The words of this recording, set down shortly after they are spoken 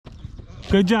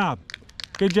Good job.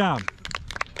 Good job.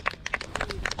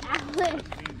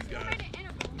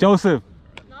 Joseph.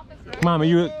 Come on, man.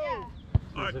 You. All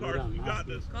right, Carson, you got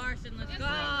this. Carson, let's go.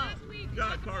 You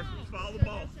got it, Carson. Just follow the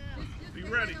ball. Be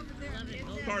ready.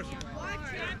 Carson,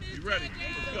 be ready.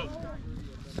 Let's go.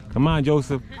 Come on,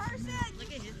 Joseph.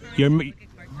 You're made.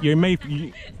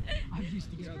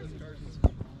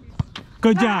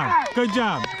 Good job. Good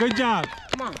job. Good job.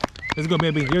 Come on. Let's go,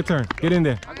 baby. Your turn. Get in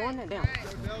there. I'll go in there down.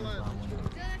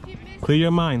 Clear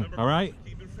your mind. All right.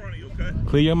 Keep in front of you, okay?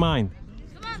 Clear your mind.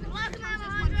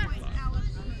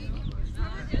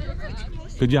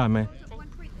 Good job, man.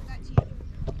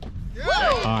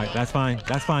 All right, that's fine.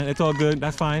 That's fine. It's all good.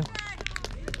 That's fine.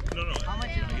 No.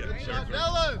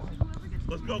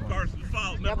 Let's go, Carson.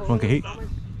 Foul. Never Okay. stop.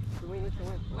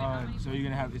 So you're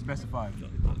gonna have it's best of 5.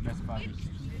 Best of 5.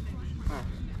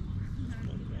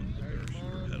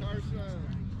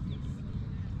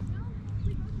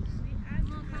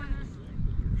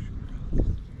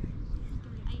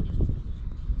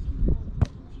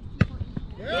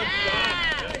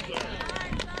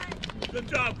 Good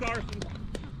job, Carson.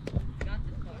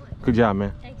 Good job,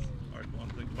 man. All right, come on,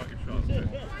 think about your shots. Okay?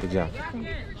 Good job.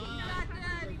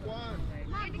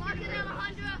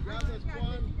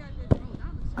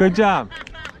 Good job.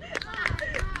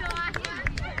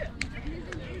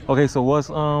 Okay, so what's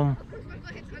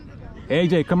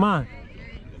AJ? Come on.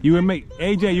 You were made.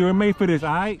 AJ, you were made for this,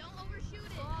 all right?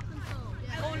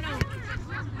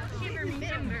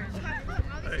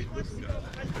 Hey, listen, guys.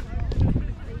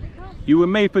 You were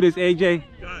made for this, AJ.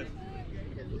 Guys.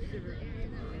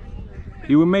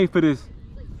 You were made for this.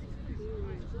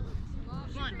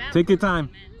 Take your time.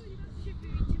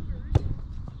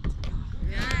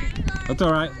 That's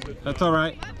all right. That's all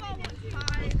right.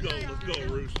 Let's go,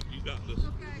 Roos. You got this.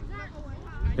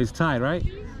 It's tied, right?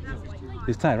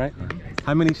 It's tied, right?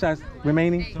 How many shots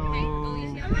remaining? So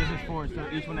this is 4. So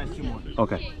each one has 2 more.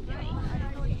 Okay.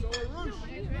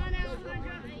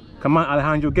 Come on,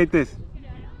 Alejandro, get this.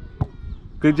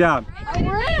 Good job.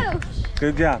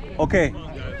 Good job. Okay.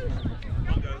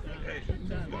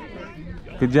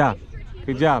 Good job.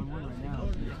 Good job.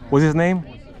 What's his name?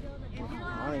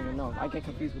 I don't even know. I get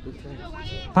confused with this thing.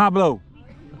 Pablo.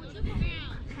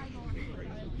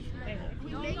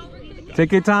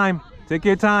 Take your time. Take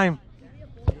your time.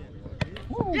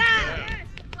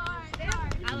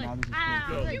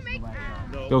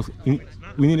 Yo,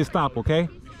 we need to stop, okay?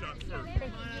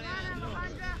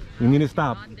 We need to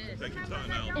stop.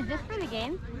 Is this for the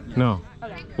game? No.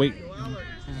 Okay. Wait.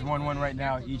 This is 1-1 right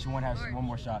now. Each one has 1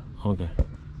 more shot. Okay.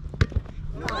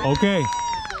 Okay.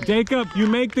 Jacob, you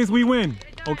make this, we win.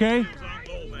 Okay? Good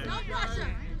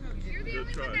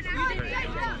try. Hey, that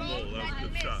was a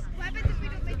good shot.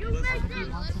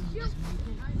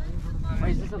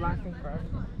 Wait, is this the last thing forever?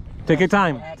 Take your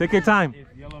time. Take your time. If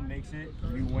yellow makes it,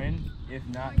 you win. If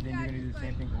not, then you're gonna do the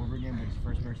same thing over again, but it's the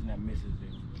first person that misses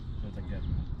it. So it's like that.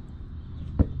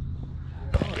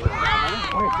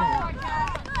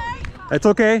 It's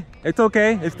okay. It's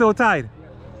okay. It's still tied.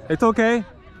 It's okay.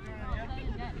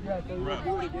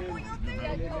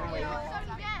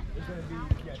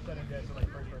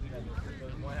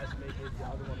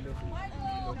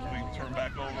 Turn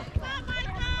back over.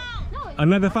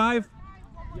 Another 5?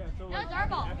 Yeah, so like,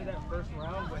 after that first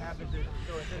round, what happens is,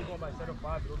 so instead of going by set of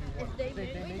 5, it'll be 1. If they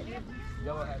make it,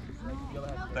 yellow has to.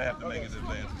 They have to make it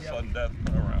advance. Sudden death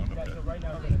around. Yeah, Okay. so right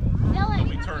now, Let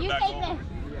me turn back over.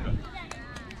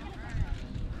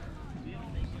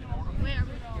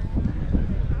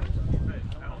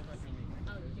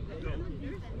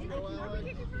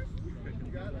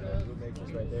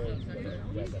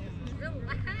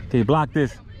 Okay, block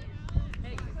this. Hey,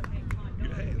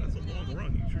 that's a long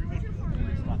run. You sure you want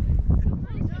to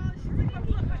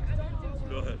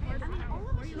go ahead.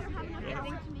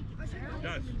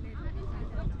 Guys.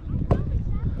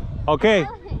 Okay.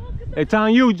 It's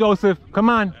on you, Joseph. Come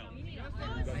on.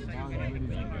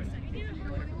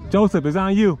 Joseph, it's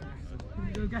on you.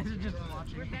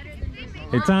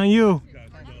 It's on you.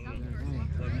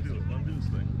 Let him do it. Let him do his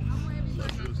thing.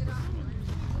 Let him do his thing.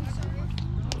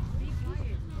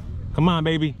 Come on,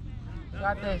 baby.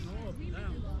 Got this.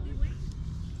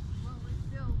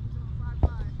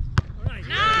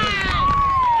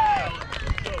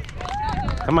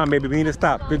 Come on, baby. We need to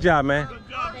stop. Good job, man. Good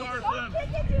job, Carson.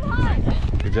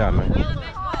 Good job, man. Think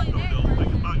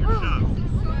about your shot.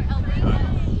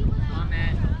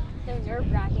 So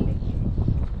nerve-wracking.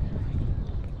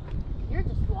 You're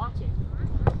just watching.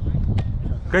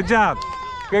 Good job.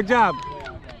 Good job.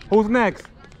 Who's next?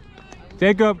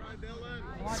 Jacob.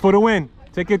 It's for the win.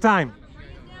 Take your time.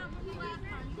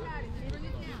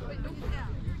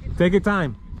 Take your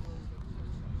time.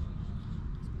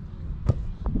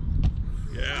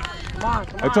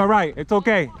 It's all right. It's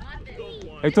okay.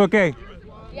 It's okay.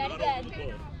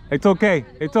 It's okay.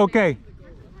 It's okay.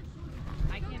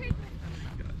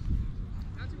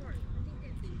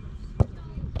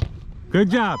 Good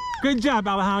job. Good job,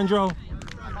 Alejandro.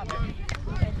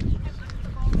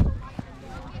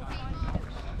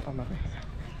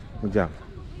 Good job.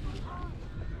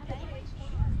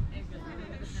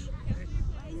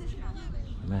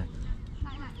 Back.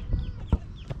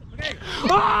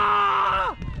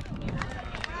 Ah!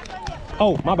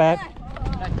 Oh, my bad.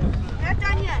 Not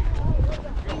done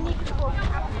yet.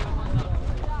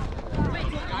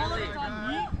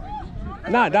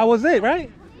 Nah, that was it,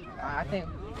 right? I think.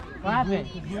 What happened?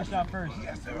 You shot first.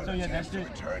 So yeah, that's it.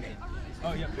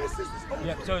 Oh yeah.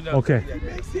 Yeah. So no. Okay.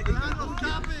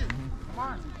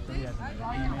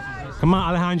 Come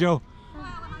on, Alejandro.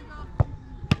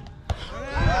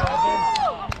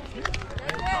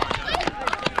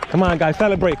 Come on, guys,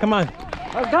 celebrate. Come on.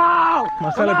 Let's go! Come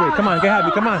on, celebrate. Come on, get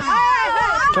happy. Come on.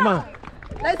 Come on.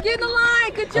 Let's get in the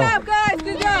line. Good job, guys.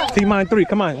 Good job. Team mine 3.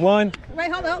 Come on. 1,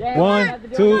 Wait, hold up. 1,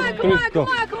 2, 3. Go.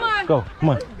 Come on. Go. Come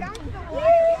on.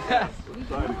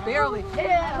 Barely.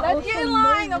 Let's get in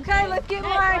line, okay? Let's get in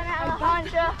line.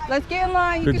 Let's get in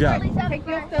line. Good job. Take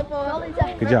your step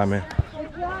off. Good job, man.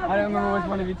 I don't remember which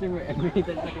one of you two made that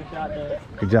second shot though.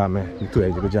 Good job, man. You too,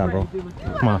 AJ. Good job, bro.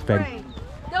 Come on, Fetty.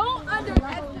 Don't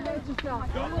underestimate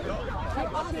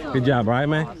yourself. Good job, all right,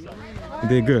 man? You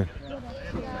did good.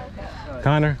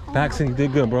 Connor, Paxton, you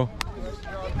did good, bro.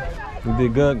 You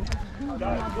did good.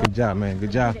 Good job, man.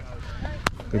 Good job.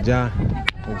 Good job.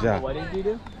 Good job. What did you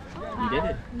do? You did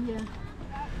it. Yeah.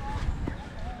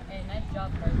 Hey, nice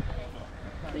job, bro.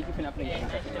 Thank you for not playing.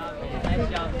 Nice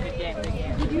job. Good game.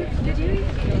 Good game. Did you?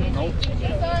 Nope.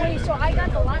 Sorry, so I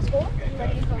got the last goal.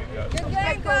 Good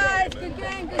game, guys. Good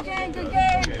game, good game, good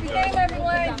game. Good game,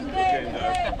 everyone. Good game,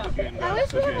 good game. I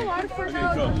wish we had a lot of first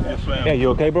round. Yes, ma'am. Yeah, you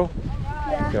okay, bro?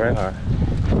 Yeah. You all right? All right.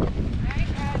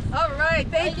 All right,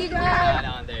 thank you, guys.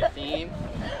 On their team.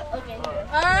 Okay.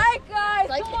 All right, guys,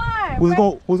 come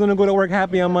on. Who's gonna go to work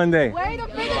happy on Monday? Way to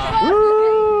finish up.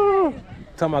 Woo!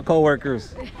 Tell my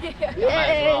coworkers.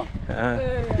 Yay. Uh,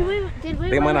 Did we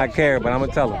they might not care, but I'm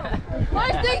gonna tell them.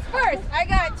 First things first, I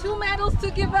got 2 medals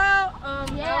to give out.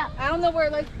 Yeah. I don't know where,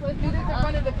 let's do this in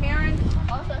front of the parents.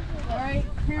 All right,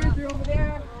 parents are over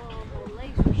there.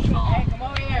 Hey, come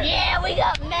over here. Yeah, we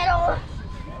got medals.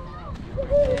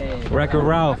 Record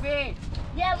Ralph. Yeah,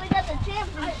 we got the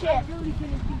championship.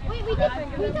 Wait, we got the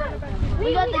division championship.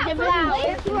 We got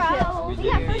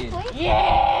first place.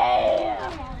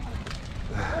 Yeah.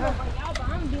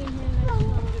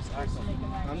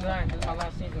 I'm done. This is my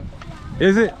last season.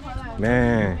 Is it?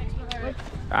 Man,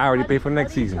 I already paid for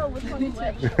next season. All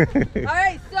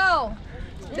right, so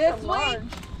this week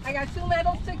I got 2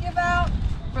 medals to give out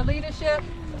for leadership.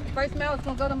 First medal is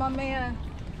gonna go to my man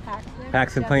Paxton.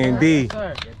 Paxton playing D.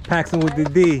 Paxton with the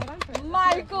D.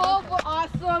 Michael, for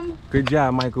awesome Good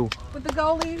job, Michael. with the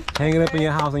goalies. Hang it up in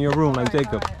your house, in your room, like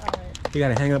Jacob. He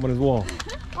gotta hang it up on his wall.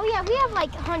 Oh yeah, we have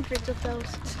like hundreds of those.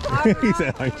 He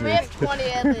said We have 20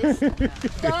 at least. So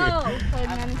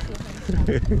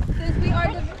since we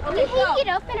are the We hang it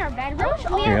up in our bedroom.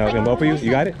 We Yeah, have and both of you,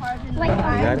 you got it? like You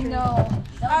got it? no.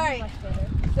 All right,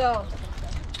 so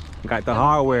Got the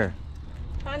hardware.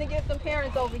 trying to get some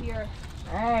parents over here.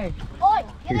 Hey. Oh,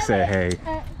 He said, hey.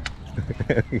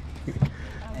 Hey,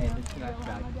 this is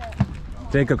not bad.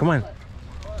 Jacob, come on.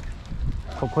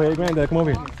 Go play your granddad. Come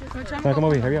over here. Come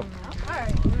over here. Hurry up. All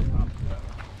right.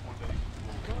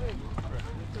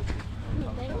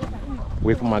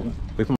 Wait for my